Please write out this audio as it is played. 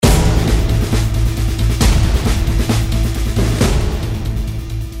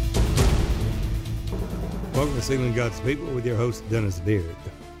Sealing God's People with your host, Dennis Beard.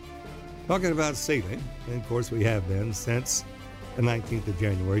 Talking about sealing, and of course we have been since the 19th of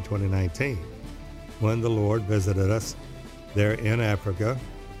January 2019, when the Lord visited us there in Africa,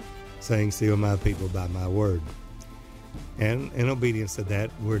 saying, seal my people by my word. And in obedience to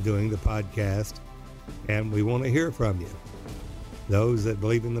that, we're doing the podcast, and we want to hear from you. Those that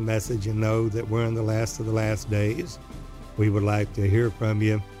believe in the message and know that we're in the last of the last days, we would like to hear from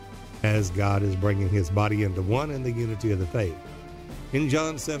you as God is bringing his body into one in the unity of the faith. In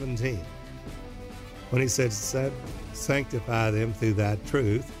John 17, when he said, sanctify them through thy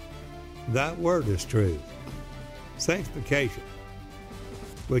truth, thy word is truth. Sanctification,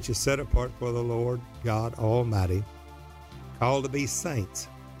 which is set apart for the Lord God Almighty, called to be saints.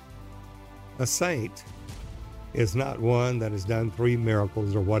 A saint is not one that has done 3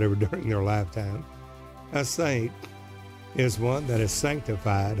 miracles or whatever during their lifetime. A saint is one that is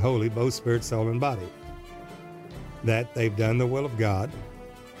sanctified, holy, both spirit, soul, and body. That they've done the will of God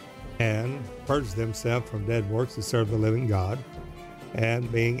and purged themselves from dead works to serve the living God, and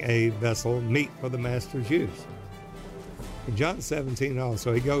being a vessel meet for the master's use. In John 17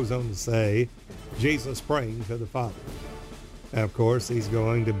 also, he goes on to say, Jesus praying to the Father. And of course, he's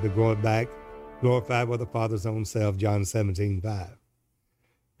going to be going back, glorified with the Father's own self, John 17:5.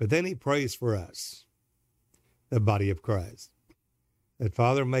 But then he prays for us, the body of Christ, that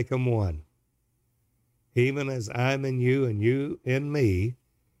Father, make them one, even as I'm in you and you in me,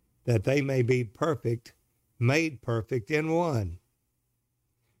 that they may be perfect, made perfect in one.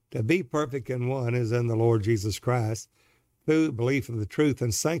 To be perfect in one is in the Lord Jesus Christ, through belief of the truth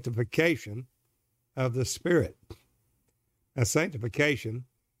and sanctification of the Spirit. Now, sanctification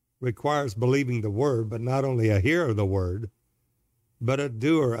requires believing the word, but not only a hearer of the word, but a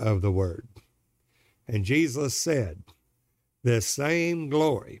doer of the word. And Jesus said, the same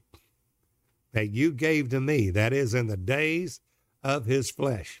glory that you gave to me, that is in the days of his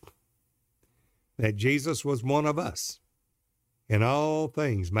flesh, that Jesus was one of us, in all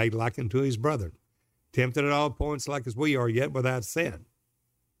things made like unto his brethren, tempted at all points like as we are, yet without sin,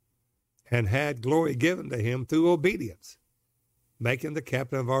 and had glory given to him through obedience, making the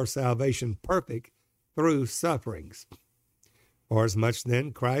captain of our salvation perfect through sufferings. For as much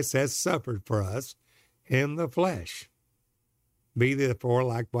then Christ has suffered for us in the flesh, be therefore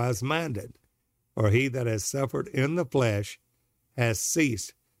likewise minded. For he that has suffered in the flesh has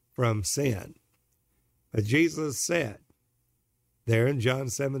ceased from sin. But Jesus said there in John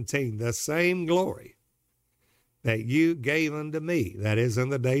 17, the same glory that you gave unto me, that is in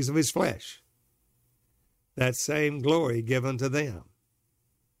the days of his flesh, that same glory given to them.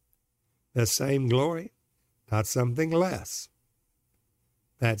 The same glory, not something less.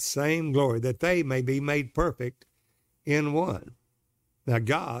 That same glory, that they may be made perfect in one. Now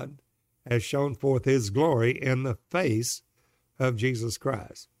God has shown forth his glory in the face of Jesus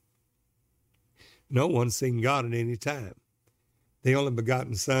Christ. No one's seen God at any time. The only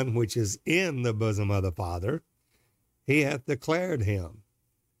begotten Son, which is in the bosom of the Father, he hath declared him.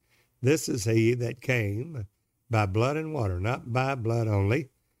 This is he that came by blood and water, not by blood only,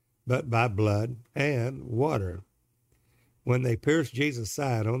 but by blood and water. When they pierced Jesus'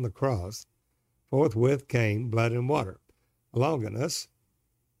 side on the cross, forthwith came blood and water. Longinus,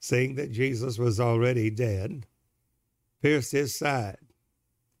 seeing that Jesus was already dead, pierced his side,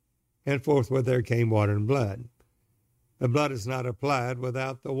 and forthwith there came water and blood. The blood is not applied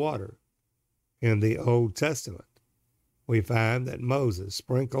without the water. In the Old Testament, we find that Moses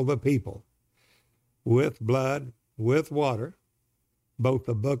sprinkled the people with blood, with water, both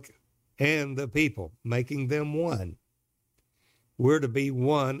the book and the people, making them one. We're to be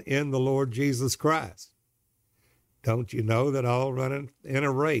one in the Lord Jesus Christ. Don't you know that all run in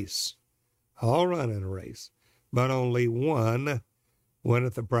a race? All run in a race, but only one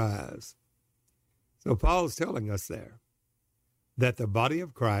winneth the prize. So Paul's telling us there that the body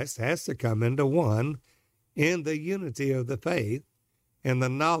of Christ has to come into one in the unity of the faith and the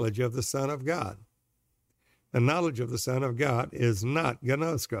knowledge of the Son of God. The knowledge of the Son of God is not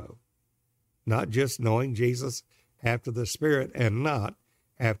gnosko, not just knowing Jesus after the Spirit and not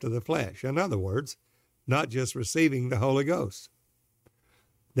after the flesh. In other words, not just receiving the Holy Ghost.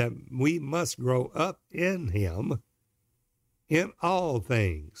 That we must grow up in him in all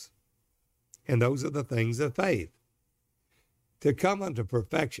things. And those are the things of faith. To come unto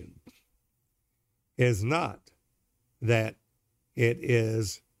perfection is not that it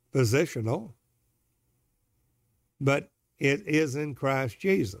is positional, but it is in Christ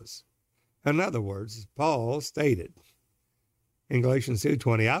Jesus. In other words, Paul stated in Galatians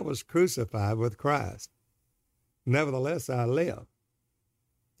 2:20, I was crucified with Christ. Nevertheless, I live.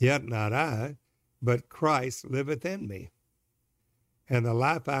 Yet not I, but Christ liveth in me. And the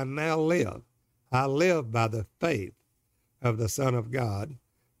life I now live, I live by the faith of the Son of God,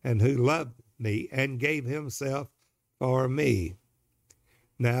 and who loved me and gave himself for me.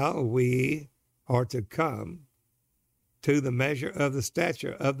 Now we are to come to the measure of the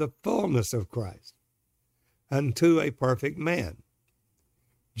stature of the fullness of Christ, unto a perfect man.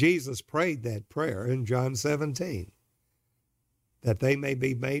 Jesus prayed that prayer in John 17, that they may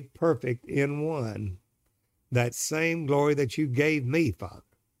be made perfect in one, that same glory that you gave me, Father.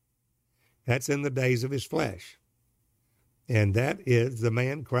 That's in the days of his flesh. And that is the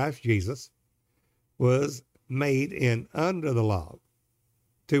man, Christ Jesus, was made in under the law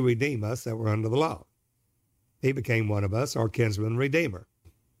to redeem us that were under the law. He became one of us, our kinsman redeemer.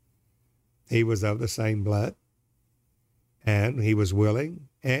 He was of the same blood, and he was willing,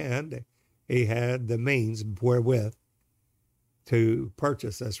 and he had the means wherewith to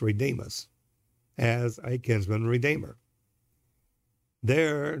purchase us, redeem us as a kinsman redeemer.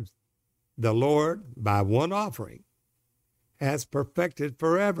 There, the Lord, by one offering, has perfected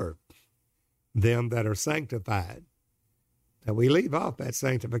forever them that are sanctified. Now, we leave off that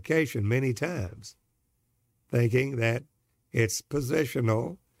sanctification many times, thinking that it's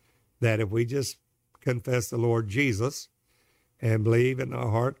positional, that if we just confess the Lord Jesus and believe in our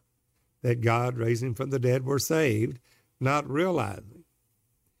heart that God raised him from the dead, we're saved, not realizing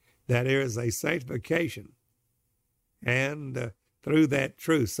that there is a sanctification. And through that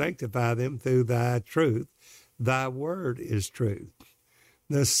truth, sanctify them through thy truth. Thy word is truth.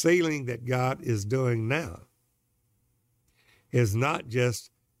 The sealing that God is doing now is not just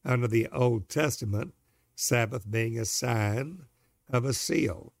under the Old Testament, Sabbath being a sign of a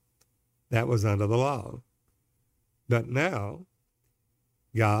seal. That was under the law. But now,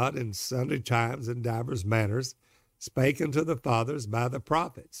 God in sundry times and divers manners spake unto the fathers by the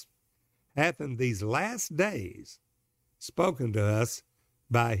prophets, hath in these last days spoken to us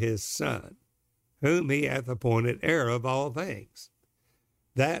by his Son, whom he hath appointed heir of all things.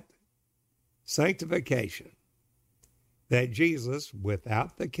 That sanctification, that Jesus,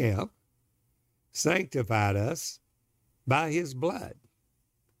 without the camp, sanctified us by his blood.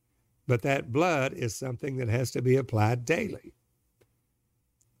 But that blood is something that has to be applied daily.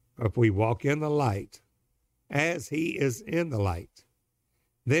 If we walk in the light, as he is in the light,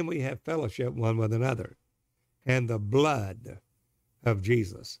 then we have fellowship one with another. And the blood of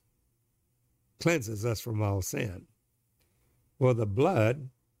Jesus cleanses us from all sin. Well, the blood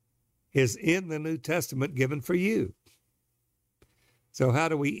is in the New Testament given for you. So how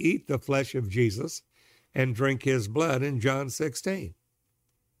do we eat the flesh of Jesus and drink his blood in John 16?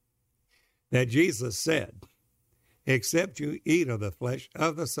 That Jesus said, except you eat of the flesh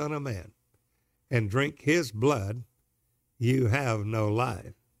of the Son of Man and drink his blood, you have no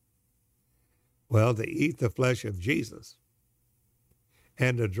life. Well, to eat the flesh of Jesus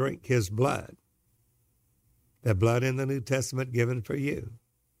and to drink his blood, the blood in the New Testament given for you,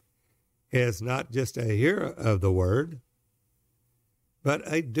 is not just a hearer of the word, but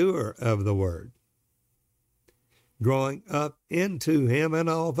a doer of the word, growing up into him in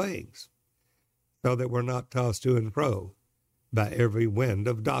all things, so that we're not tossed to and fro by every wind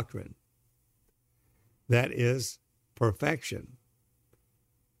of doctrine. That is perfection,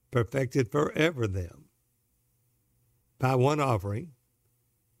 perfected forever them, by one offering,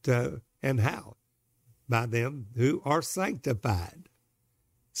 and how? By them who are sanctified.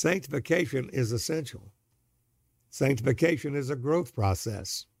 Sanctification is essential. Sanctification is a growth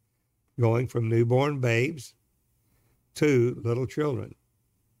process, going from newborn babes to little children.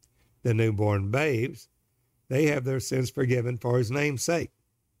 The newborn babes, they have their sins forgiven for his name's sake.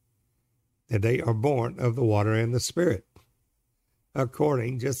 And they are born of the water and the Spirit,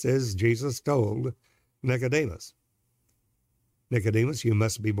 according, just as Jesus told Nicodemus. Nicodemus, you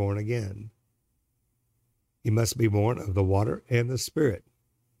must be born again. You must be born of the water and the Spirit.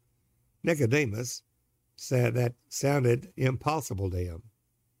 Nicodemus said that sounded impossible to him.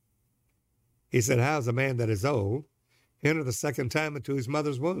 He said, how is a man that is old enter the second time into his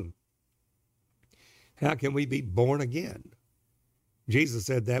mother's womb? How can we be born again? Jesus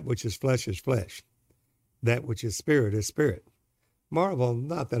said, that which is flesh, that which is spirit. Marvel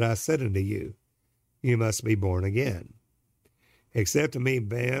not that I said unto you, you must be born again. Except a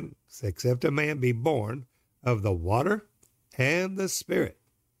man be born of the water and the Spirit,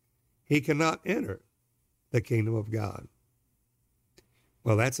 he cannot enter the kingdom of God.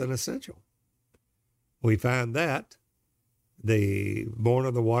 Well, that's an essential. We find that the born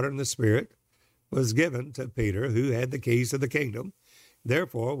of the water and the Spirit was given to Peter, who had the keys to the kingdom,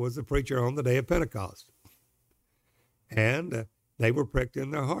 therefore was the preacher on the day of Pentecost. And they were pricked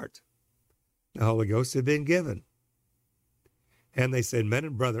in their heart. The Holy Ghost had been given. And they said, men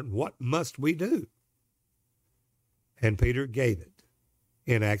and brethren, what must we do? And Peter gave it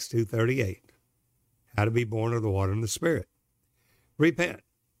in Acts 2:38, how to be born of the water and the Spirit. Repent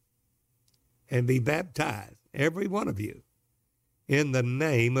and be baptized, every one of you, in the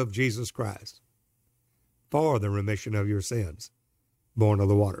name of Jesus Christ, for the remission of your sins, born of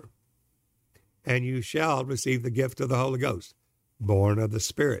the water. And you shall receive the gift of the Holy Ghost, born of the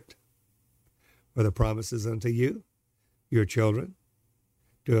Spirit. For the promises unto you, your children,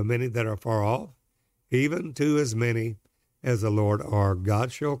 to as many that are far off, even to as many as the Lord our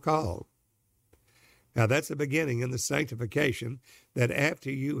God shall call. Now that's the beginning in the sanctification, that after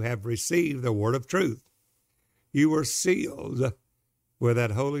you have received the word of truth, you were sealed with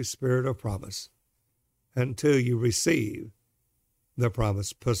that Holy Spirit of promise until you receive the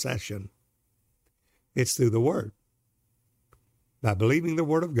promised possession. It's through the word, by believing the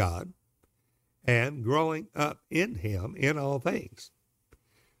word of God and growing up in him in all things.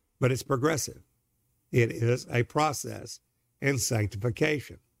 But it's progressive. It is a process in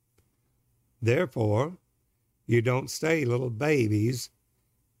sanctification. Therefore, you don't stay little babies,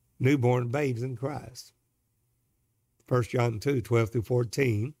 newborn babes in Christ. 1 John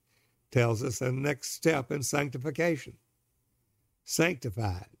 2:12-14 tells us the next step in sanctification.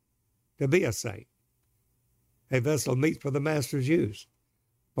 Sanctified, to be a saint, a vessel meet for the master's use,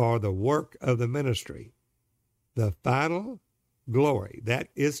 for the work of the ministry, the final glory that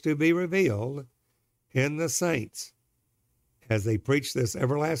is to be revealed in the saints as they preach this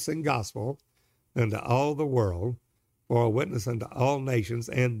everlasting gospel unto all the world, for a witness unto all nations,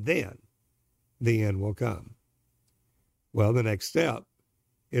 and then the end will come. Well, the next step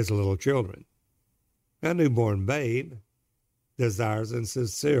is little children. A newborn babe desires and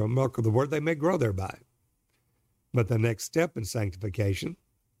sincere milk of the word, they may grow thereby. But the next step in sanctification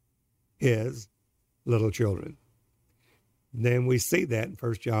is little children. Then we see that in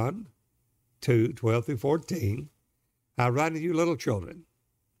 1 John 2:12-14. I write unto you, little children,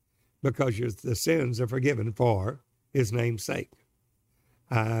 because the sins are forgiven for his name's sake.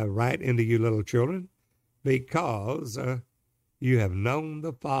 I write unto you, little children, because you have known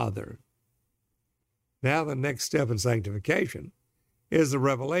the Father. Now the next step in sanctification is the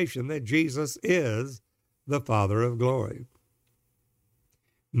revelation that Jesus is the Father of glory.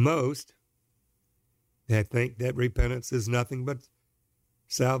 Most that think that repentance is nothing but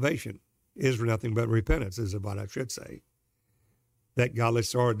salvation, is nothing but repentance, is what I should say. That godly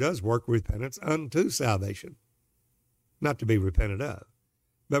sorrow does work repentance unto salvation, not to be repented of.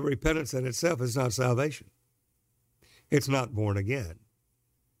 But repentance in itself is not salvation. It's not born again.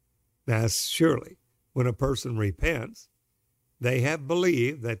 Now, surely, when a person repents, they have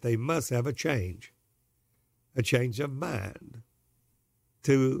believed that they must have a change of mind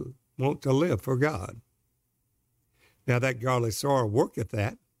to want to live for God. Now, that godly sorrow worketh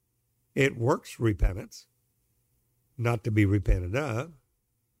that. It works repentance, not to be repented of,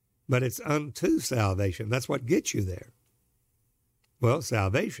 but it's unto salvation. That's what gets you there. Well,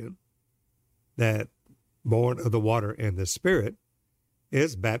 salvation, that born of the water and the Spirit,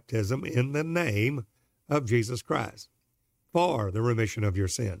 is baptism in the name of Jesus Christ for the remission of your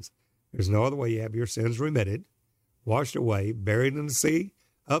sins. There's no other way you have your sins remitted, washed away, buried in the sea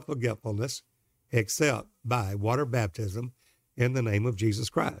of forgetfulness, except by water baptism in the name of Jesus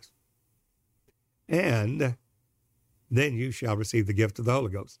Christ. And then you shall receive the gift of the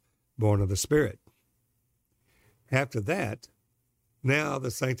Holy Ghost, born of the Spirit. After that, now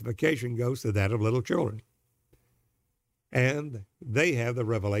the sanctification goes to that of little children. And they have the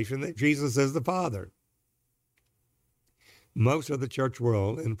revelation that Jesus is the Father. Most of the church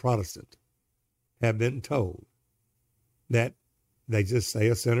world and Protestant have been told that they just say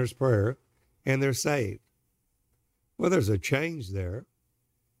a sinner's prayer and they're saved. Well, there's a change there,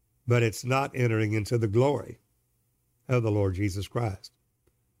 but it's not entering into the glory of the Lord Jesus Christ.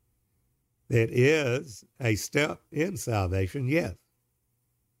 It is a step in salvation, yes.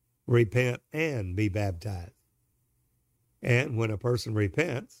 Repent and be baptized. And when a person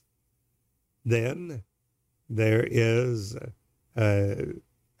repents, then there is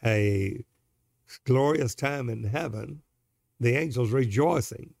a glorious time in heaven, the angels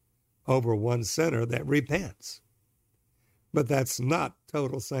rejoicing over one sinner that repents. But that's not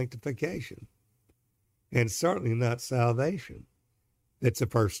total sanctification, and certainly not salvation. It's the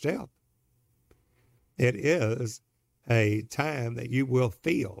first step. It is a time that you will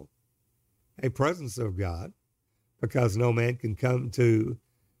feel a presence of God, because no man can come to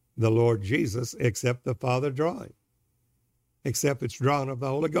the Lord Jesus except the Father drawing, except it's drawn of the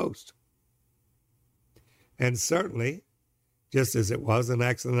Holy Ghost. And certainly, just as it was in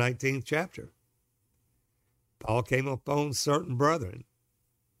Acts the 19th chapter, Paul came upon certain brethren.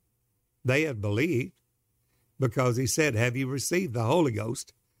 They had believed because he said, have you received the Holy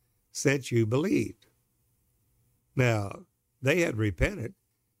Ghost since you believed? Now, they had repented,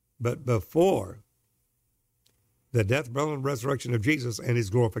 but before the death, burial, and resurrection of Jesus and his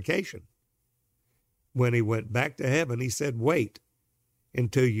glorification, when he went back to heaven, he said, wait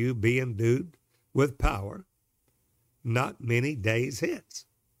until you be endued with power, not many days hence.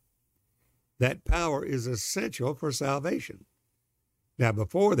 That power is essential for salvation. Now,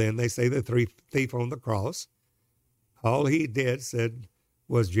 before then, they say the thief on the cross, all he did said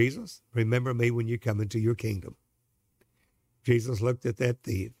was, Jesus, remember me when you come into your kingdom. Jesus looked at that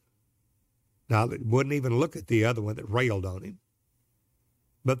thief. Now, he wouldn't even look at the other one that railed on him,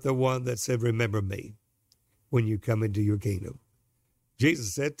 but the one that said, remember me when you come into your kingdom.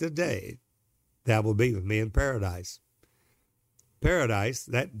 Jesus said, today thou will be with me in paradise. Paradise,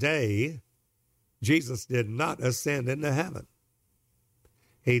 that day, Jesus did not ascend into heaven.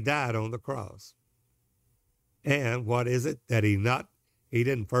 He died on the cross. And what is it that he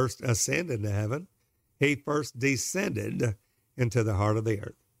didn't first ascend into heaven? He first descended into the heart of the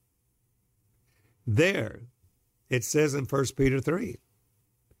earth. There, it says in 1 Peter 3,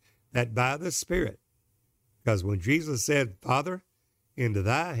 that by the Spirit, because when Jesus said, Father, into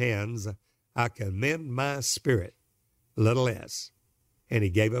thy hands I commend my spirit, little s, and he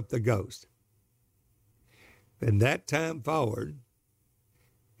gave up the ghost. From that time forward,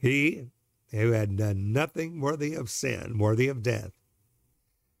 he who had done nothing worthy of sin, worthy of death,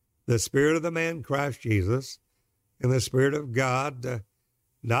 the Spirit of the man Christ Jesus, and the Spirit of God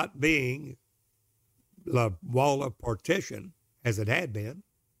not being the wall of partition as it had been,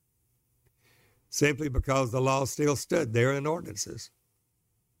 simply because the law still stood there in ordinances.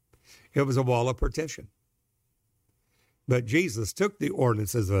 It was a wall of partition. But Jesus took the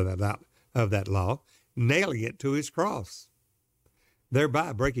ordinances of that law, nailing it to his cross,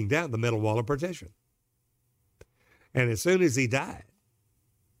 thereby breaking down the middle wall of partition. And as soon as he died,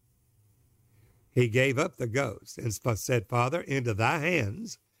 he gave up the ghost and said, Father, into thy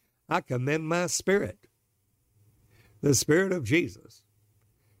hands I commend my spirit. The Spirit of Jesus,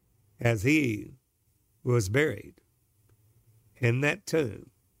 as he was buried in that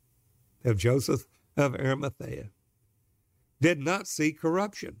tomb of Joseph of Arimathea, did not see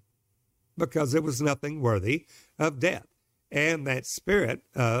corruption because it was nothing worthy of death. And that Spirit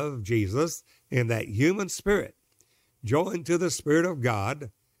of Jesus and that human spirit joined to the Spirit of God,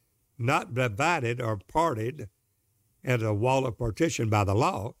 not divided or parted at a wall of partition by the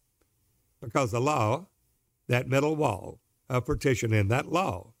law, because the law, that middle wall of partition in that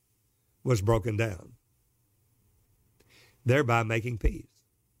law, was broken down, thereby making peace.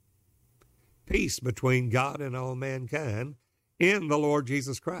 Peace between God and all mankind in the Lord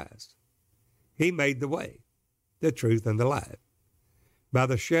Jesus Christ. He made the way, the truth, and the life by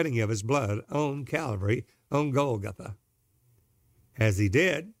the shedding of his blood on Calvary, on Golgotha. As he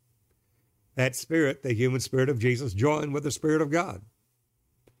did, that Spirit, the human Spirit of Jesus, joined with the Spirit of God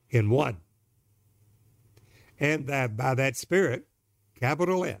in one. And that by that Spirit,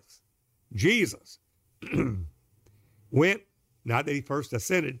 capital S, Jesus went, not that he first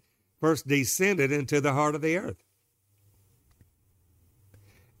ascended, first descended into the heart of the earth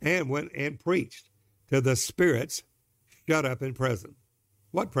and went and preached to the spirits shut up in prison.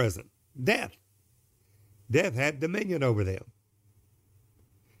 What prison? Death. Death had dominion over them.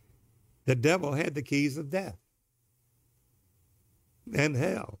 The devil had the keys of death and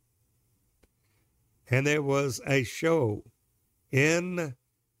hell. And there was a show in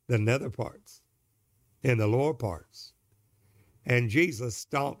the nether parts, in the lower parts. And Jesus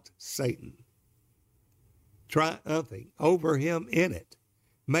stomped Satan, triumphing over him in it,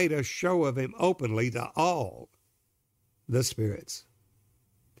 made a show of him openly to all the spirits,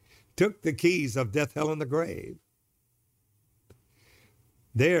 took the keys of death, hell, and the grave.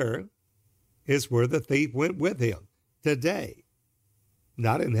 There is where the thief went with him today,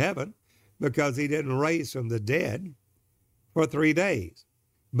 not in heaven, because he didn't raise from the dead for 3 days.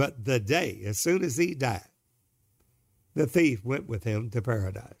 But the day, as soon as he died, the thief went with him to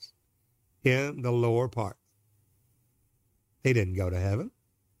paradise in the lower part. He didn't go to heaven.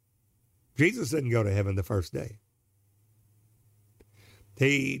 Jesus didn't go to heaven the first day.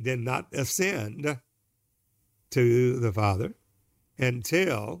 He did not ascend to the Father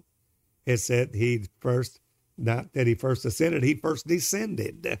until it said he first, not that he first ascended, he first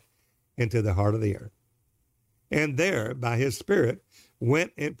descended into the heart of the earth. And there, by his Spirit,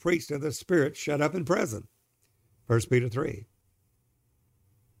 went and preached to the spirit shut up in prison. 1 Peter 3.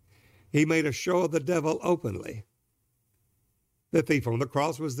 He made a show of the devil openly. The thief on the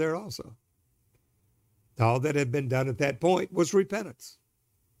cross was there also. All that had been done at that point was repentance.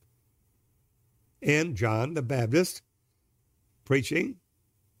 And John the Baptist preaching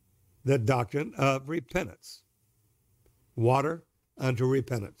the doctrine of repentance. Water unto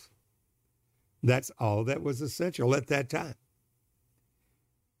repentance. That's all that was essential at that time.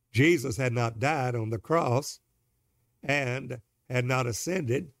 Jesus had not died on the cross and had not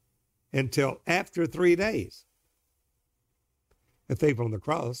ascended until after 3 days. The thief on the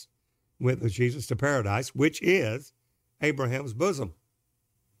cross went with Jesus to paradise, which is Abraham's bosom,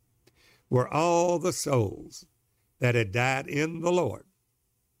 where all the souls that had died in the Lord,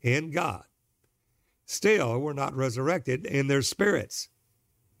 in God, still were not resurrected in their spirits,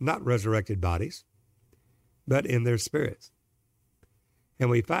 not resurrected bodies, but in their spirits. And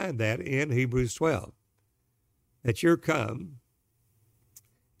we find that in Hebrews 12, that you're come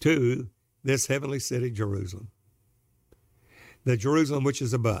to this heavenly city, Jerusalem, the Jerusalem which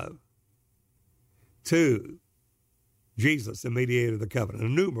is above, to Jesus, the mediator of the covenant,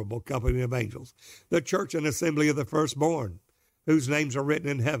 an innumerable company of angels, the church and assembly of the firstborn, whose names are written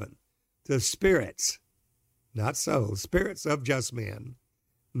in heaven, to spirits, not souls, spirits of just men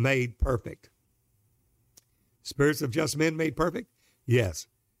made perfect. Spirits of just men made perfect? Yes.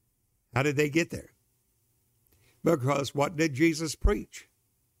 How did they get there? Because what did Jesus preach?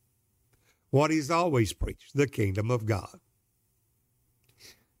 What he's always preached, the kingdom of God.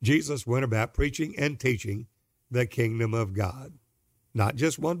 Jesus went about preaching and teaching the kingdom of God. Not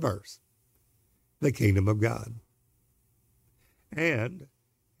just one verse, the kingdom of God. And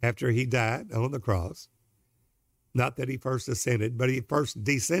after he died on the cross, not that he first ascended, but he first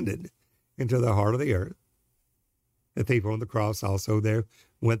descended into the heart of the earth. The thief on the cross also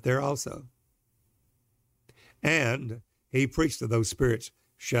went there also. And he preached to those spirits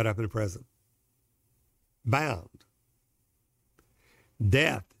shut up in prison, bound.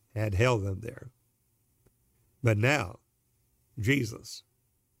 Death had held them there. But now, Jesus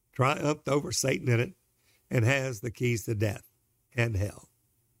triumphed over Satan in it and has the keys to death and hell.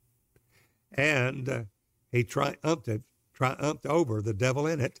 And he triumphed over the devil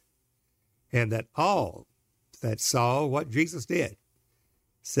in it, and that all that saw what Jesus did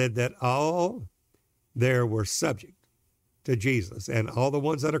said that all there were subject to Jesus, and all the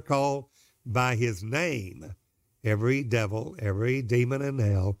ones that are called by his name, every devil, every demon in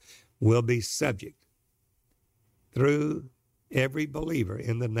hell will be subject through every believer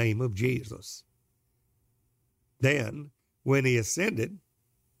in the name of Jesus. Then, when he ascended,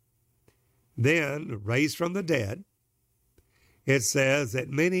 then raised from the dead, it says that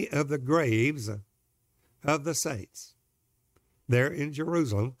many of the graves of the saints there in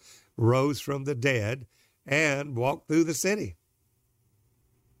Jerusalem rose from the dead and walked through the city.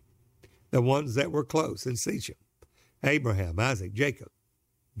 The ones that were close in Shechem, Abraham, Isaac, Jacob,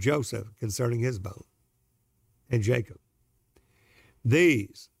 Joseph concerning his bone, and Jacob.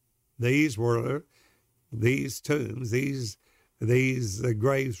 These tombs, these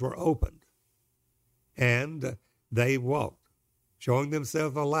graves were opened, and they walked, showing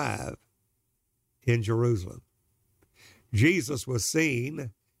themselves alive in Jerusalem. Jesus was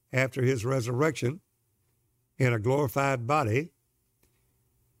seen after his resurrection in a glorified body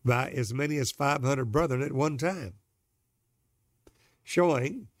by as many as 500 brethren at one time,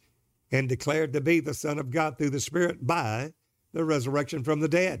 showing and declared to be the Son of God through the Spirit by the resurrection from the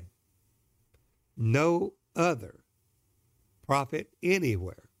dead. No other prophet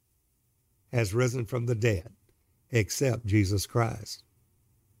anywhere has risen from the dead except Jesus Christ.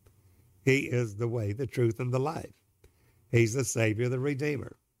 He is the way, the truth, and the life. He's the Savior, the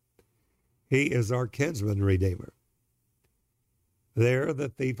Redeemer. He is our kinsman Redeemer. There, the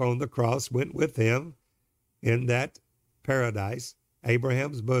thief on the cross went with him in that paradise,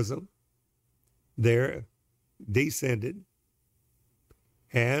 Abraham's bosom. There descended,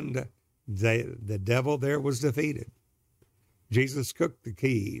 and the devil there was defeated. Jesus took the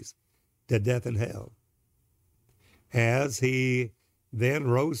keys to death and hell as he then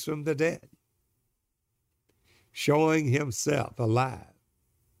rose from the dead, showing himself alive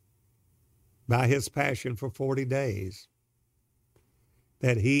by his passion for 40 days,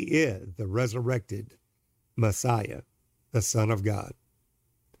 that he is the resurrected Messiah, the Son of God.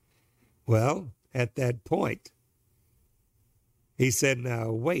 Well, at that point, he said,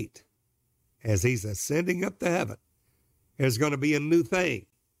 now wait, as he's ascending up to heaven, there's going to be a new thing.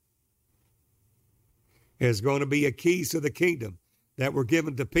 There's going to be a keys to the kingdom that were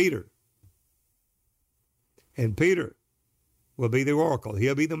given to Peter. And Peter will be the oracle.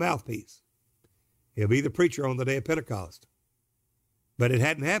 He'll be the mouthpiece. He'll be the preacher on the day of Pentecost. But it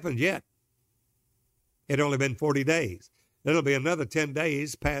hadn't happened yet. It had only been 40 days. Then it'll be another 10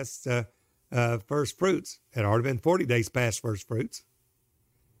 days past first fruits. It had already been 40 days past first fruits.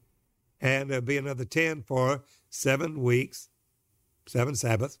 And there'll be another 10 for 7 weeks, 7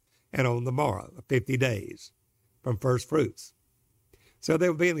 Sabbaths, and on the morrow, 50 days from first fruits. So they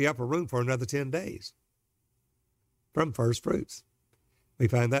will be in the upper room for another 10 days from first fruits. We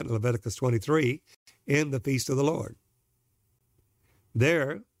find that in Leviticus 23 in the Feast of the Lord.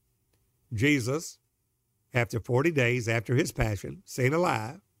 There, Jesus, after 40 days after his passion, seen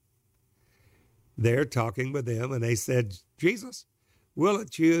alive, they're talking with them, and they said, Jesus, will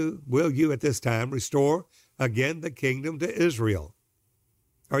you at this time restore again the kingdom to Israel?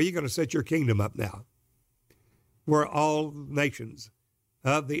 Are you going to set your kingdom up now, where all nations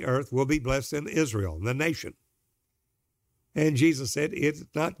of the earth will be blessed in Israel, the nation? And Jesus said, it's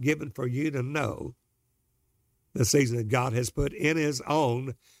not given for you to know the season that God has put in his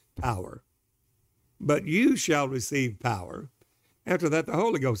own power. But you shall receive power. After that, the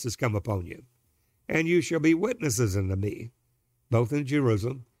Holy Ghost has come upon you. And you shall be witnesses unto me, both in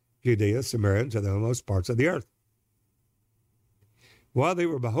Jerusalem, Judea, Samaria, and to the uttermost parts of the earth. While they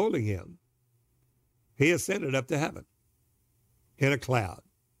were beholding him, he ascended up to heaven in a cloud.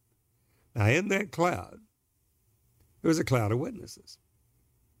 Now, in that cloud, there was a cloud of witnesses.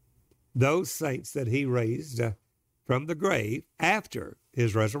 Those saints that he raised from the grave after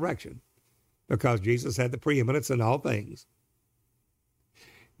his resurrection, because Jesus had the preeminence in all things,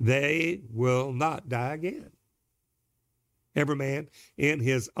 they will not die again. Every man in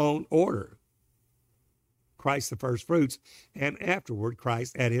his own order. Christ the first fruits, and afterward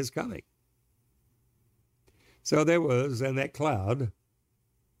Christ at his coming. So there was in that cloud,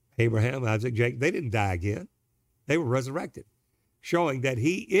 Abraham, Isaac, Jacob, they didn't die again. They were resurrected, showing that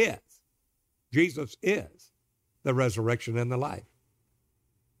he is, Jesus is, the resurrection and the life.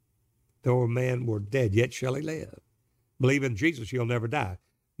 Though man were dead, yet shall he live. Believe in Jesus, you'll never die.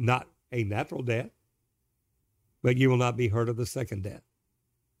 Not a natural death, but you will not be hurt of the second death.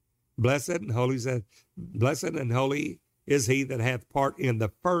 Blessed and holy is he that hath part in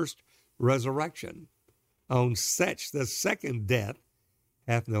the first resurrection. On such the second death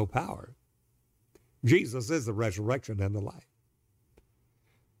hath no power. Jesus is the resurrection and the life.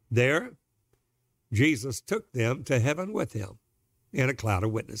 There, Jesus took them to heaven with him in a cloud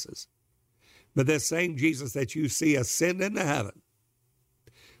of witnesses. But this same Jesus that you see ascend into heaven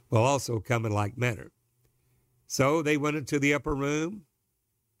will also come in like manner. So they went into the upper room,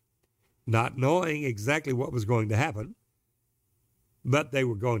 not knowing exactly what was going to happen, but they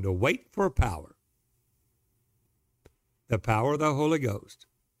were going to wait for power. The power of the Holy Ghost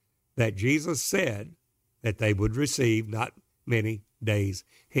that Jesus said that they would receive not many days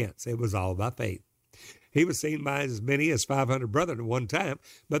hence. It was all by faith. He was seen by as many as 500 brethren at one time,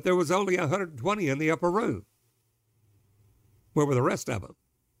 but there was only 120 in the upper room. Where were the rest of them?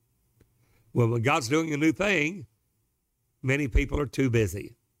 Well, when God's doing a new thing, many people are too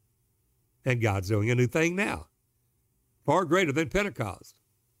busy. And God's doing a new thing now, far greater than Pentecost.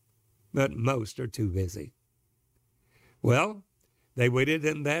 But most are too busy. Well, they waited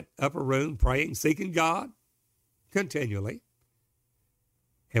in that upper room, praying, seeking God continually.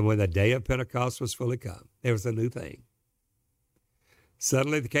 And when the day of Pentecost was fully come, there was a new thing.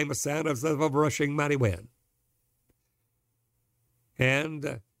 Suddenly there came a sound as of a rushing mighty wind,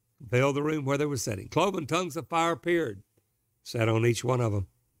 and filled the room where they were sitting. Cloven tongues of fire appeared, sat on each one of them.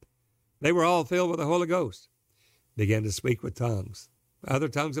 They were all filled with the Holy Ghost, began to speak with tongues. Other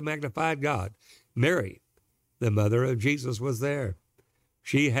tongues that magnified God. Mary, the mother of Jesus, was there.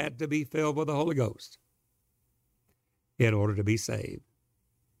 She had to be filled with the Holy Ghost in order to be saved.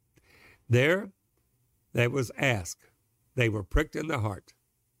 There, that was asked. They were pricked in the heart.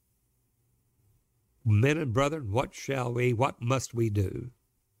 Men and brethren, what must we do?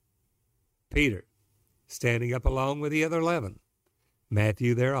 Peter, standing up along with the other 11,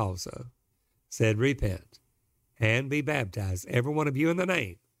 Matthew there also, said, repent and be baptized, every one of you, in the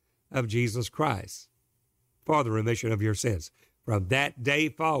name of Jesus Christ, for the remission of your sins. From that day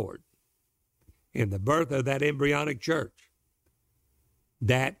forward, in the birth of that embryonic church,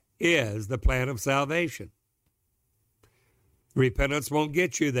 that is the plan of salvation. Repentance won't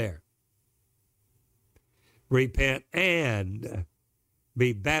get you there. Repent and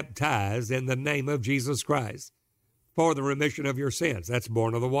be baptized in the name of Jesus Christ for the remission of your sins. That's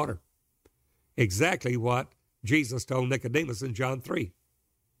born of the water. Exactly what Jesus told Nicodemus in John 3.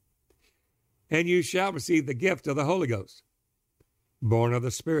 And you shall receive the gift of the Holy Ghost, born of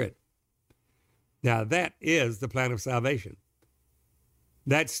the Spirit. Now that is the plan of salvation.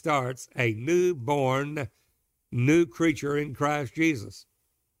 That starts a newborn, new creature in Christ Jesus.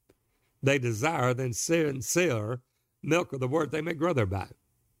 They desire the sincere milk of the word they may grow thereby.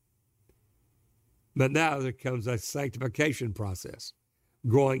 But now there comes a sanctification process,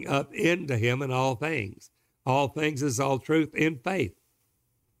 growing up into him in all things. All things is all truth in faith.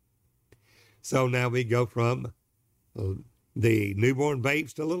 So now we go from the newborn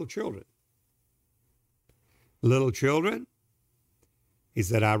babes to little children. Little children, he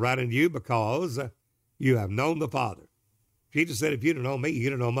said, I write unto you because you have known the Father. Jesus said, if you don't know me, you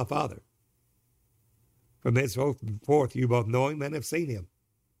don't know my Father. From henceforth you both know him and have seen him.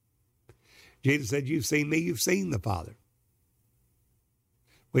 Jesus said, you've seen me, you've seen the Father.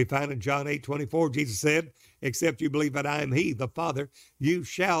 We find in John 8:24, Jesus said, except you believe that I am he, the Father, you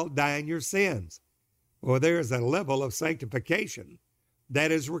shall die in your sins. Well, there is a level of sanctification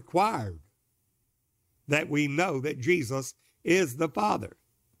that is required, that we know that Jesus is the Father.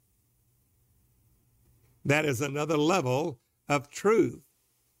 That is another level of truth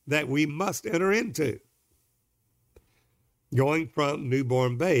that we must enter into. Going from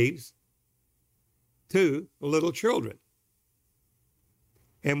newborn babes to little children.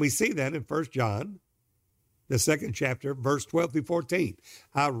 And we see that in 1 John, the 2nd chapter, verse 12 through 14.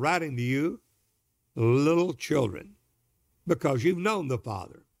 I write unto you, little children, because you've known the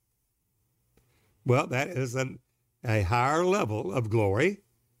Father. Well, that is a higher level of glory,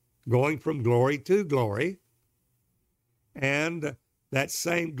 going from glory to glory, and that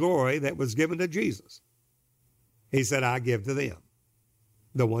same glory that was given to Jesus. He said, I give to them,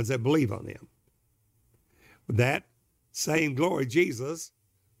 the ones that believe on him. That same glory, Jesus,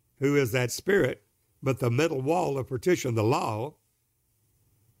 who is that Spirit, but the middle wall of partition, the law,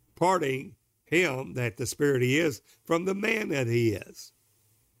 parting him, that the Spirit he is, from the man that he is.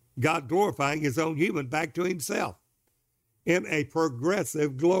 God glorifying his own human back to himself in a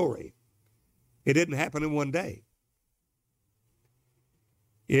progressive glory. It didn't happen in one day.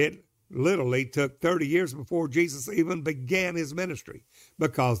 It literally took 30 years before Jesus even began his ministry,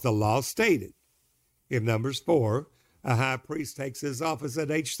 because the law stated in Numbers 4, a high priest takes his office at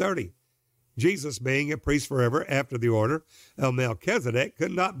age 30. Jesus, being a priest forever after the order of Melchizedek,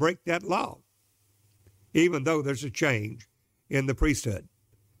 could not break that law, even though there's a change in the priesthood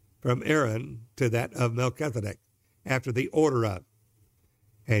from Aaron to that of Melchizedek after the order of.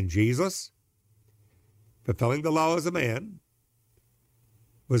 And Jesus, fulfilling the law as a man,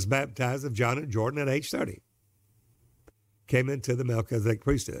 was baptized of John and Jordan at age 30, came into the Melchizedek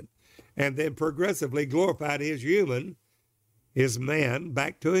priesthood, and then progressively glorified his man,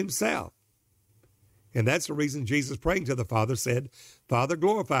 back to himself. And that's the reason Jesus, praying to the Father, said, Father,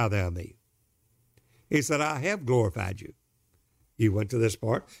 glorify thou me. He said, I have glorified you. You went to this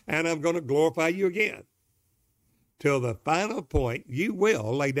part, and I'm going to glorify you again. Till the final point, you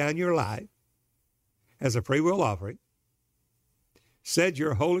will lay down your life as a free will offering, shed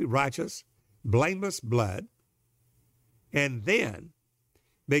your holy, righteous, blameless blood, and then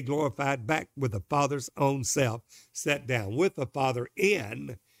be glorified back with the Father's own self, set down with the Father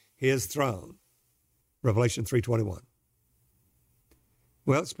in his throne. Revelation 3:21.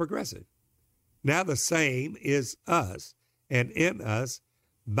 Well, it's progressive. Now the same is us and in us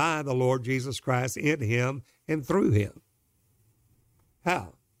by the Lord Jesus Christ, in him and through him.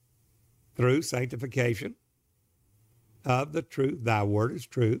 How? Through sanctification of the truth. Thy word is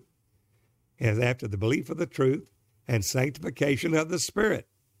truth. And after the belief of the truth and sanctification of the Spirit,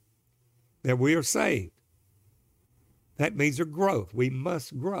 that we are saved. That means a growth. We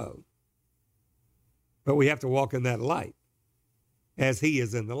must grow. But we have to walk in that light as he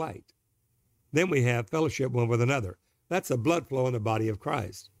is in the light. Then we have fellowship one with another. That's a blood flow in the body of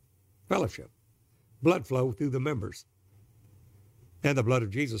Christ. Fellowship. Blood flow through the members. And the blood of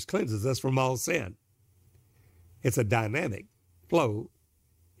Jesus cleanses us from all sin. It's a dynamic flow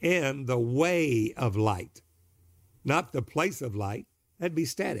in the way of light. Not the place of light. That'd be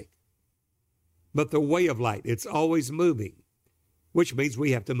static. But the way of light. It's always moving, which means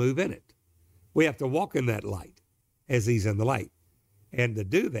we have to move in it. We have to walk in that light as he's in the light. And to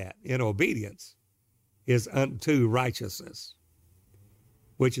do that in obedience is unto righteousness,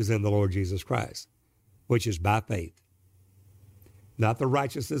 which is in the Lord Jesus Christ, which is by faith. Not the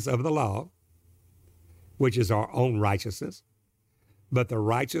righteousness of the law, which is our own righteousness, but the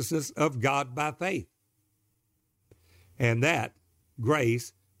righteousness of God by faith. And that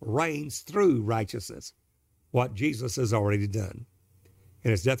grace reigns through righteousness, what Jesus has already done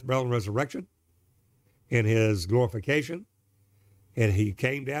in his death, burial, and resurrection, in his glorification. And he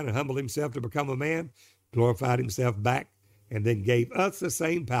came down and humbled himself to become a man, glorified himself back, and then gave us the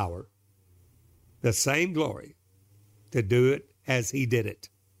same power, the same glory, to do it as he did it.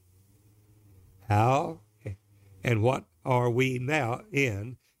 How and what are we now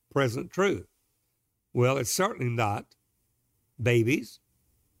in present truth? Well, it's certainly not babies,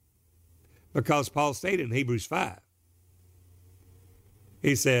 Because Paul stated in Hebrews 5,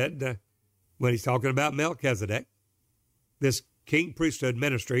 he said, when he's talking about Melchizedek, this king priesthood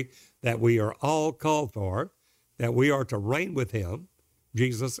ministry that we are all called for, that we are to reign with him,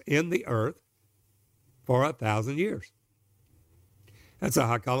 Jesus, in the earth for 1,000 years. That's a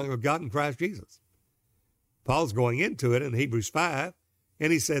high calling of God in Christ Jesus. Paul's going into it in Hebrews 5,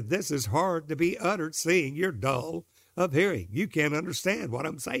 and he said, this is hard to be uttered, seeing you're dull of hearing. You can't understand what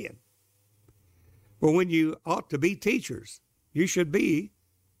I'm saying. But when you ought to be teachers, you should be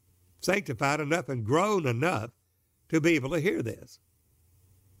sanctified enough and grown enough to be able to hear this.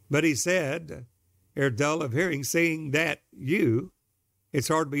 But he said, you're dull of hearing, seeing that it's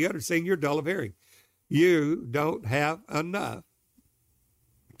hard to be uttered, seeing you're dull of hearing. You don't have enough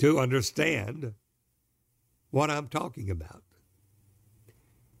to understand what I'm talking about.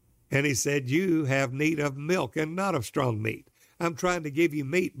 And he said, you have need of milk and not of strong meat. I'm trying to give you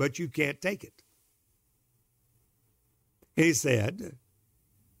meat, but you can't take it. He said,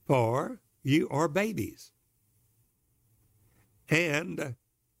 for you are babies and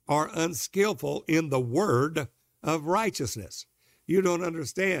are unskillful in the word of righteousness. You don't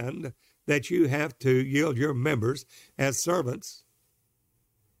understand that you have to yield your members as servants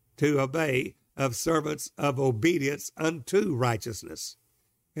to obey of servants of obedience unto righteousness.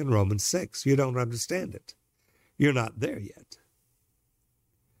 In Romans 6, you don't understand it. You're not there yet.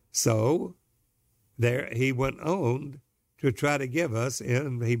 So there he went on to try to give us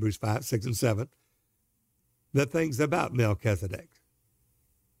in Hebrews 5, 6, and 7 the things about Melchizedek.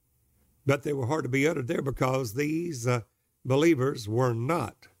 But they were hard to be uttered there because these believers were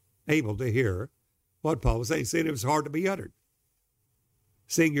not able to hear what Paul was saying. See, it was hard to be uttered.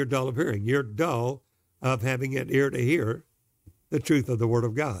 Seeing you're dull of hearing, you're dull of having an ear to hear the truth of the Word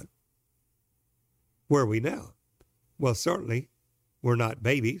of God. Where are we now? Well, certainly we're not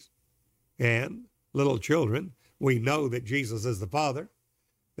babies and little children. We know that Jesus is the Father,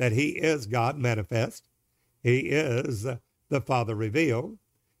 that he is God manifest. He is the Father revealed.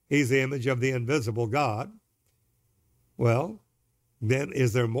 He's the image of the invisible God. Well, then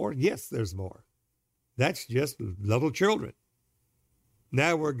is there more? Yes, there's more. That's just little children.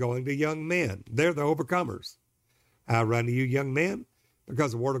 Now we're going to young men. They're the overcomers. I run to you, young men,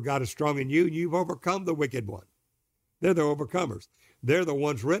 because the word of God is strong in you, and you've overcome the wicked one. They're the overcomers. They're the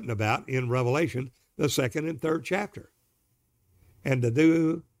ones written about in Revelation, the 2nd and 3rd chapter. And to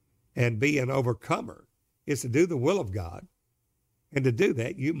do and be an overcomer is to do the will of God. And to do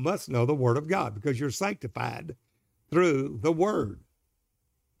that, you must know the word of God, because you're sanctified through the word.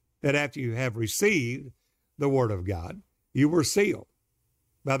 That after you have received the word of God, you were sealed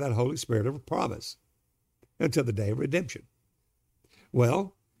by that Holy Spirit of promise until the day of redemption.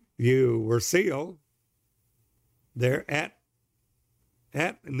 Well, you were sealed there at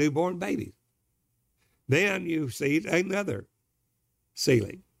newborn babies. Then you see another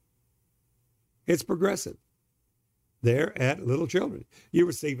sealing. It's progressive. There at little children. You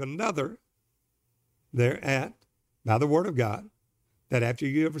receive another there at, by the word of God, that after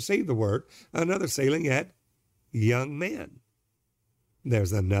you have received the word, another sealing at young men.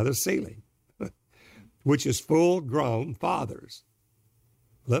 There's another sealing, which is full-grown fathers.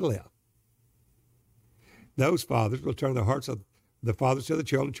 Little f. Those fathers will turn the hearts of the fathers to the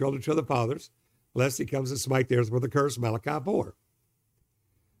children, children to the fathers, lest he comes and smite theirs with a curse, Malachi 4.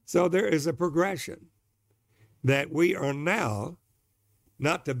 So there is a progression that we are now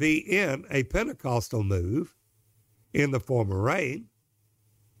not to be in a Pentecostal move in the former reign,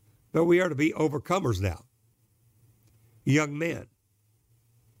 but we are to be overcomers now, young men.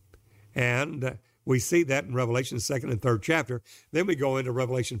 And we see that in Revelation 2nd and 3rd chapter. Then we go into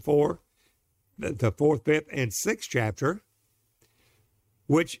Revelation 4, the 4th, 5th, and 6th chapter,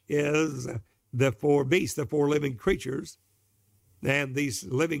 which is the four beasts, the four living creatures. And these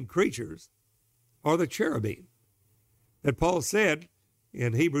living creatures are the cherubim. That Paul said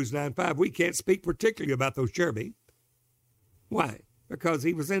in Hebrews 9:5, we can't speak particularly about those cherubim. Why? Because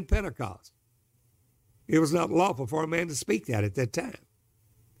he was in Pentecost. It was not lawful for a man to speak that at that time.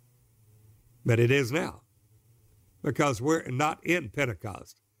 But it is now, because we're not in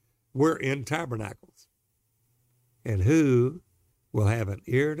Pentecost. We're in tabernacles. And who will have an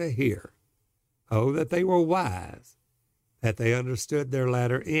ear to hear? Oh, that they were wise, that they understood their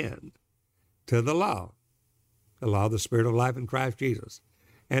latter end, to the law of the Spirit of life in Christ Jesus,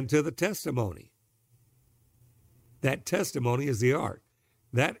 and to the testimony. That testimony is the ark.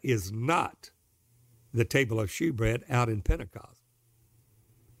 That is not the table of shewbread out in Pentecost.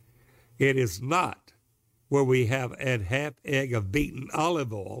 It is not where we have a half egg of beaten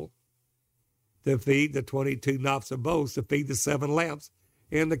olive oil to feed the 22 knops of bowls, to feed the 7 lamps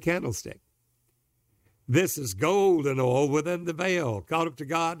in the candlestick. This is golden oil within the veil, caught up to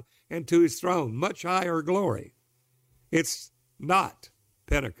God and to his throne, much higher glory. It's not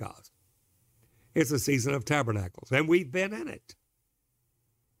Pentecost. It's a season of tabernacles, and we've been in it.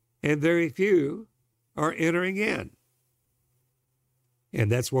 And very few are entering in.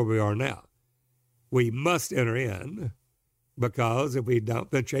 And that's where we are now. We must enter in, because if we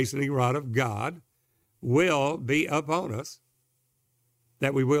don't, the chastening rod of God will be upon us,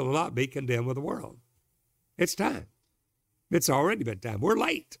 that we will not be condemned with the world. It's time. It's already been time. We're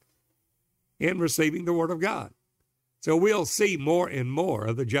late in receiving the word of God. So we'll see more and more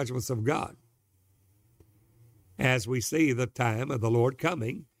of the judgments of God. As we see the time of the Lord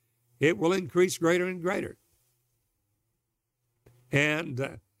coming, it will increase greater and greater.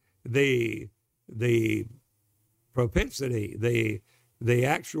 And the propensity, the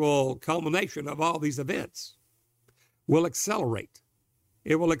actual culmination of all these events will accelerate.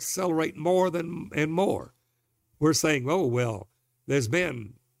 It will accelerate more and more. We're saying, oh, well, there's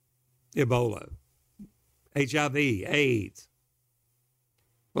been Ebola, HIV, AIDS.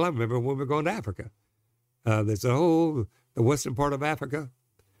 Well, I remember when we were going to Africa. There's the western part of Africa.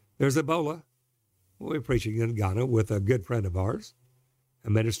 There's Ebola. We were preaching in Ghana with a good friend of ours, a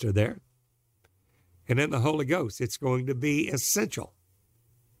minister there. And in the Holy Ghost, it's going to be essential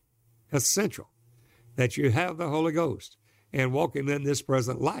that you have the Holy Ghost and walking in this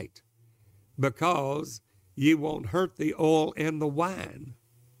present light, because you won't hurt the oil and the wine.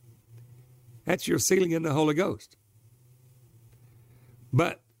 That's your sealing in the Holy Ghost.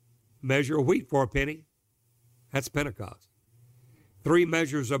 But measure of wheat for a penny, that's Pentecost. 3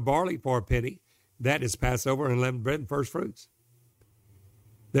 measures of barley for a penny, that is Passover and unleavened bread and first fruits.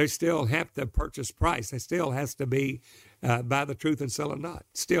 They still have to purchase price. It still has to be buy the truth and sell it not.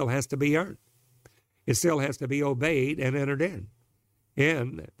 It still has to be earned. It still has to be obeyed and entered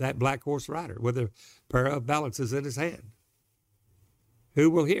in that black horse rider with a pair of balances in his hand. Who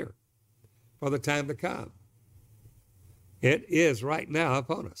will hear for the time to come? It is right now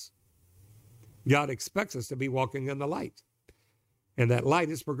upon us. God expects us to be walking in the light, and that light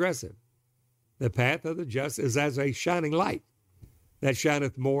is progressive. The path of the just is as a shining light that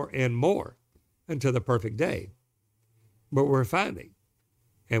shineth more and more unto the perfect day. But we're finding,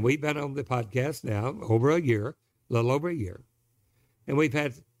 and we've been on the podcast now over a year, a little over a year, and we've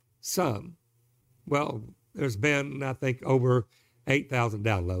had some, well, there's been, I think, over 8,000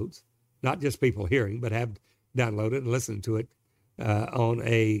 downloads, not just people hearing, but have downloaded and listened to it on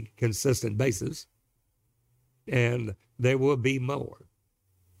a consistent basis. And there will be more.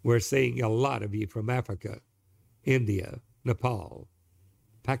 We're seeing a lot of you from Africa, India, Nepal,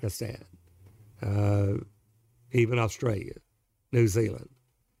 Pakistan, even Australia, New Zealand.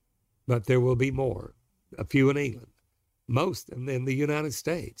 But there will be more, a few in England, most in the United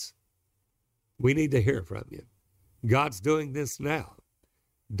States. We need to hear from you. God's doing this now.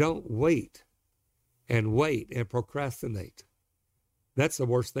 Don't wait and procrastinate. That's the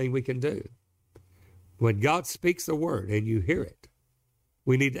worst thing we can do. When God speaks a word and you hear it,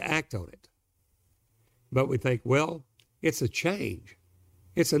 we need to act on it. But we think, well, it's a change.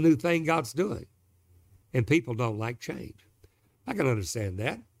 It's a new thing God's doing. And people don't like change. I can understand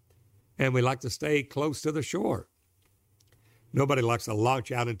that. And we like to stay close to the shore. Nobody likes to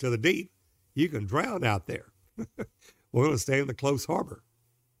launch out into the deep. You can drown out there. We're going to stay in the close harbor.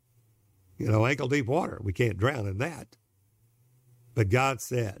 Ankle deep water. We can't drown in that. But God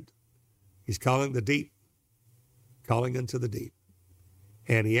said, he's calling the deep, calling into the deep.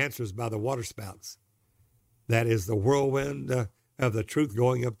 And he answers by the water spouts. That is the whirlwind of the truth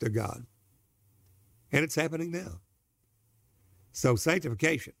going up to God. And it's happening now. So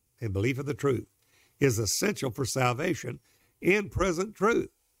sanctification and belief of the truth is essential for salvation in present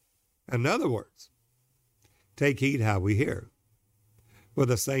truth. In other words, take heed how we hear. For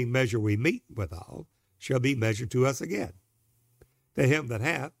the same measure we meet withal shall be measured to us again. To him that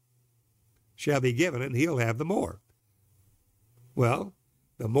hath shall be given, and he'll have the more. Well,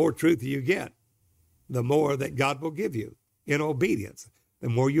 the more truth you get, the more that God will give you in obedience. The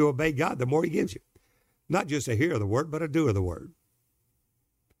more you obey God, the more he gives you. Not just a hearer of the word, but a doer of the word.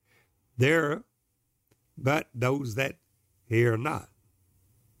 But those that hear not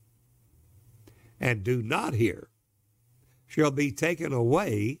and do not hear shall be taken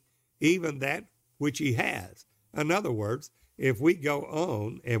away, even that which he has. In other words, if we go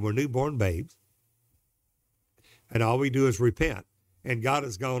on and we're newborn babes, and all we do is repent, and God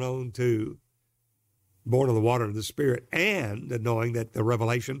has gone on to born of the water and the Spirit, and knowing that the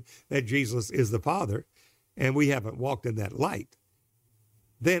revelation that Jesus is the Father, and we haven't walked in that light,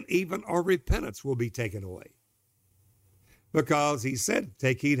 then even our repentance will be taken away. Because he said,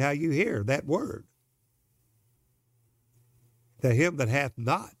 take heed how you hear that word. To him that hath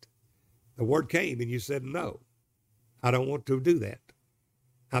not, the word came and you said, no, I don't want to do that.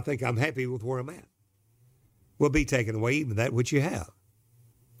 I think I'm happy with where I'm at. Will be taken away even that which you have.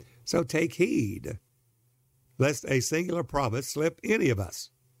 So take heed, lest a singular promise slip any of us,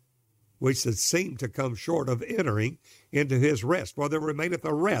 which should seem to come short of entering into his rest. For there remaineth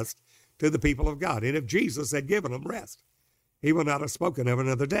a rest to the people of God. And if Jesus had given them rest, he would not have spoken of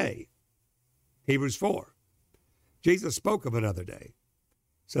another day. Hebrews 4. Jesus spoke of another day.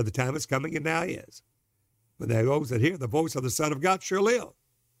 So the time is coming, and now is. But those that hear the voice of the Son of God shall live.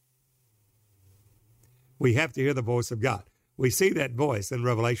 We have to hear the voice of God. We see that voice in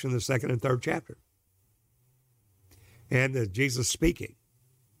Revelation, the 2nd and 3rd chapter. And Jesus speaking.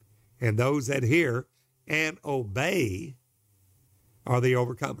 And those that hear and obey are the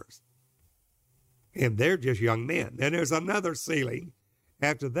overcomers. And they're just young men. And there's another sealing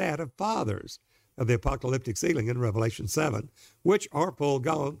after that of fathers of the apocalyptic sealing in Revelation 7, which are full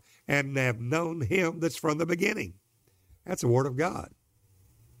gone and have known him that's from the beginning. That's the word of God.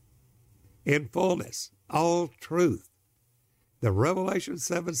 In fullness, all truth. The Revelation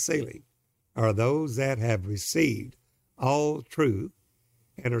 7 sealing are those that have received all truth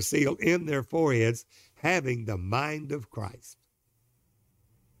and are sealed in their foreheads, having the mind of Christ.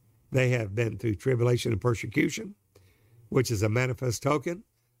 They have been through tribulation and persecution, which is a manifest token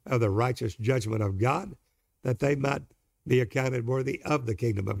of the righteous judgment of God, that they might be accounted worthy of the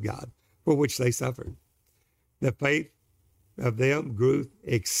kingdom of God, for which they suffered. The faith of them grew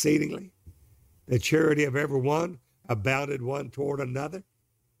exceedingly. The charity of every one abounded one toward another.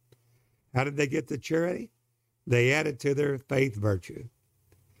 How did they get the charity? They added to their faith virtue.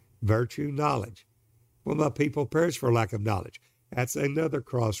 Virtue, knowledge. Well, my people perish for lack of knowledge. That's another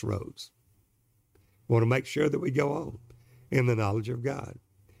crossroads. We want to make sure that we go on in the knowledge of God.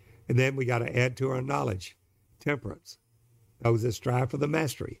 And then we got to add to our knowledge temperance. Those that strive for the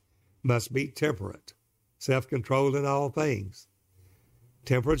mastery must be temperate, self-controlled in all things.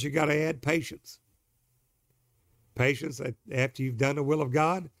 Temperance, you got to add patience. Patience, that after you've done the will of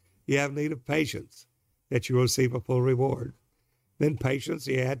God, you have need of patience, that you will receive a full reward. Then patience,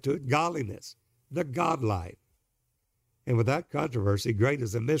 you add to it godliness, the God life. And without controversy, great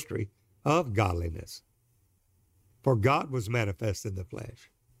is the mystery of godliness. For God was manifest in the flesh.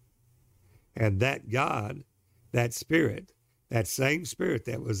 And that God, that Spirit, that same Spirit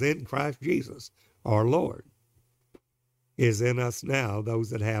that was in Christ Jesus, our Lord, is in us now, those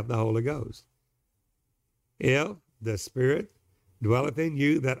that have the Holy Ghost. If the Spirit dwelleth in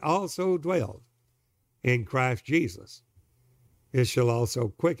you that also dwelled in Christ Jesus, it shall also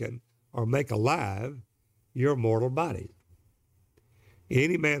quicken or make alive your mortal body.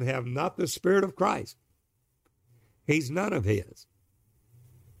 Any man have not the Spirit of Christ, he's none of his.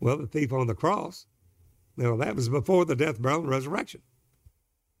 Well, the thief on the cross, now that was before the death, burial, and resurrection.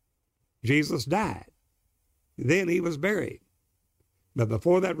 Jesus died. Then he was buried. But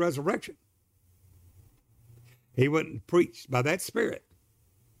before that resurrection, he went and preached by that Spirit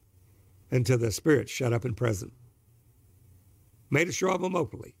until the Spirit shut up in prison. Made a show of him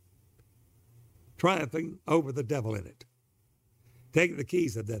openly, triumphing over the devil in it, taking the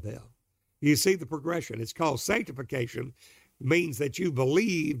keys of death hell. You see the progression. It's called sanctification. It means that you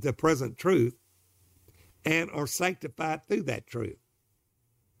believe the present truth and are sanctified through that truth,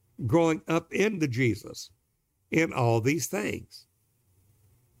 growing up into Jesus in all these things.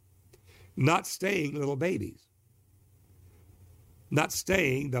 Not staying little babies. Not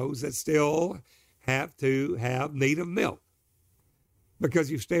staying those that still have to have need of milk.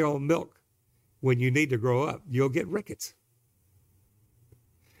 Because you stay on milk when you need to grow up, you'll get rickets.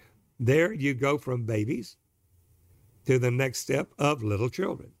 There you go from babies to the next step of little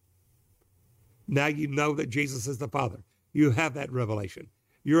children. Now you know that Jesus is the Father. You have that revelation.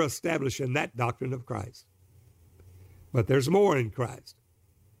 You're establishing that doctrine of Christ. But there's more in Christ.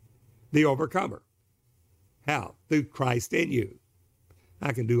 The overcomer. How? Through Christ in you.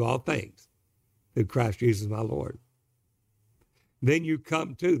 I can do all things through Christ Jesus my Lord. Then you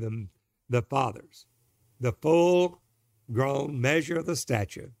come to them, the fathers, the full-grown measure of the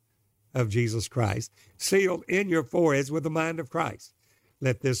stature of Jesus Christ, sealed in your foreheads with the mind of Christ.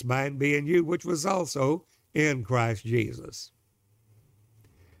 Let this mind be in you, which was also in Christ Jesus,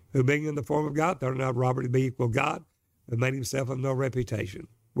 who being in the form of God, thought not robbery to be equal to God, but made himself of no reputation.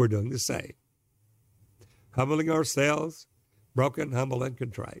 We're doing the same. Humbling ourselves, broken, humble, and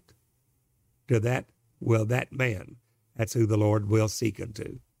contrite. To that will that man, that's who the Lord will seek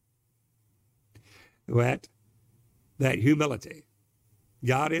unto. That humility,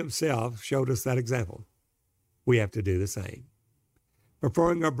 God himself showed us that example. We have to do the same.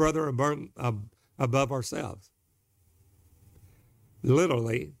 Preferring our brother above ourselves.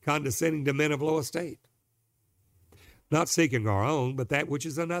 literally condescending to men of low estate, not seeking our own, but that which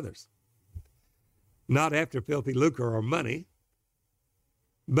is another's, not after filthy lucre or money,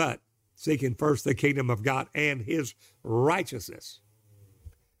 but seeking first the kingdom of God and his righteousness.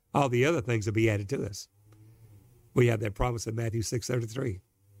 All the other things will be added to us. We have that promise in Matthew 6:33.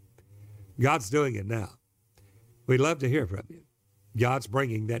 God's doing it now. We'd love to hear from you. God's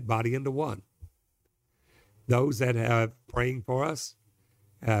bringing that body into one. Those that have praying for us,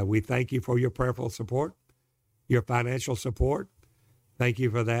 we thank you for your prayerful support, your financial support. Thank you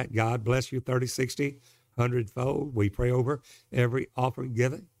for that. God bless you 30, 60, 100-fold. We pray over every offering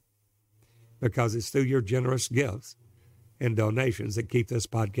given because it's through your generous gifts and donations that keep this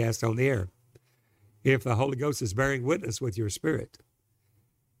podcast on the air. If the Holy Ghost is bearing witness with your spirit,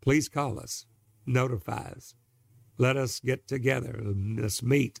 please call us, notify us. Let us get together, let's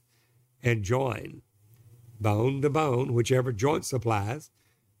meet and join bone to bone, whichever joint supplies,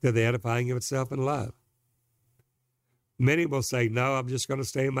 to the edifying of itself in love. Many will say, no, I'm just going to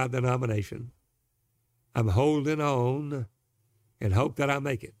stay in my denomination. I'm holding on and hope that I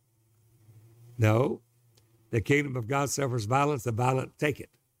make it. No, the kingdom of God suffers violence, the violent take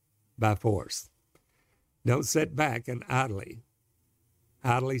it by force. Don't sit back and idly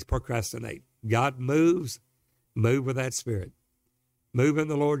procrastinate. God moves, move with that spirit. Move in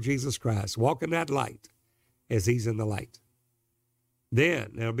the Lord Jesus Christ. Walk in that light as he's in the light.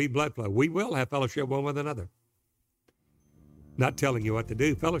 Then there'll be blood flow. We will have fellowship one with another. Not telling you what to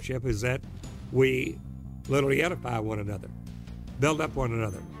do. Fellowship is that we literally edify one another, build up one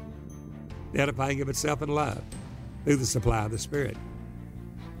another, the edifying of itself in love through the supply of the Spirit.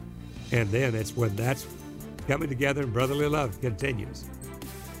 And then it's when that's coming together and brotherly love continues.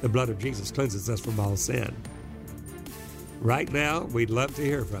 The blood of Jesus cleanses us from all sin. Right now, we'd love to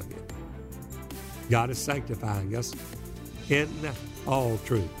hear from you. God is sanctifying us in all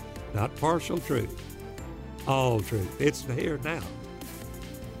truth, not partial truth, all truth. It's here now.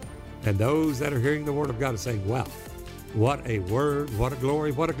 And those that are hearing the word of God are saying, wow, what a word, what a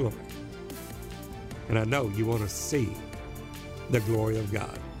glory, what a glory. And I know you want to see the glory of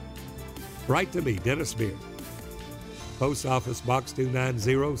God. Write to me, Dennis Beard, Post Office Box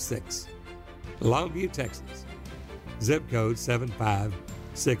 2906, Longview, Texas, zip code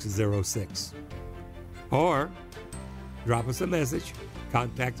 75606. Or drop us a message,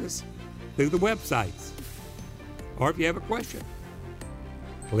 contact us through the websites. Or if you have a question,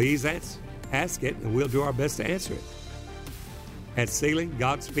 please ask it, and we'll do our best to answer it. At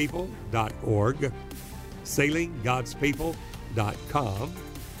sealinggodspeople.org, sealinggodspeople.com,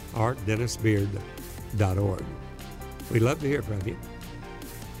 or dennisbeard.org. We'd love to hear from you.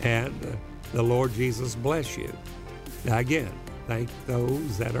 And the Lord Jesus bless you. Now again, thank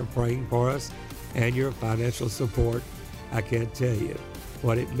those that are praying for us and your financial support. I can't tell you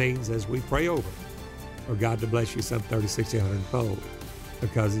what it means as we pray over for God to bless you some 30, 60, 100-fold,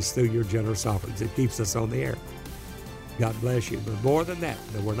 because it's through your generous offerings. It keeps us on the air. God bless you. But more than that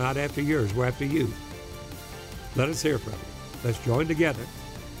we're not after yours, we're after you. Let us hear from you. Let's join together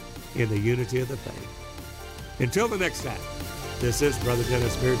in the unity of the faith. Until the next time, this is Brother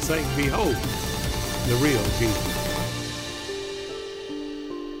Dennis Beard saying, behold, the real Jesus.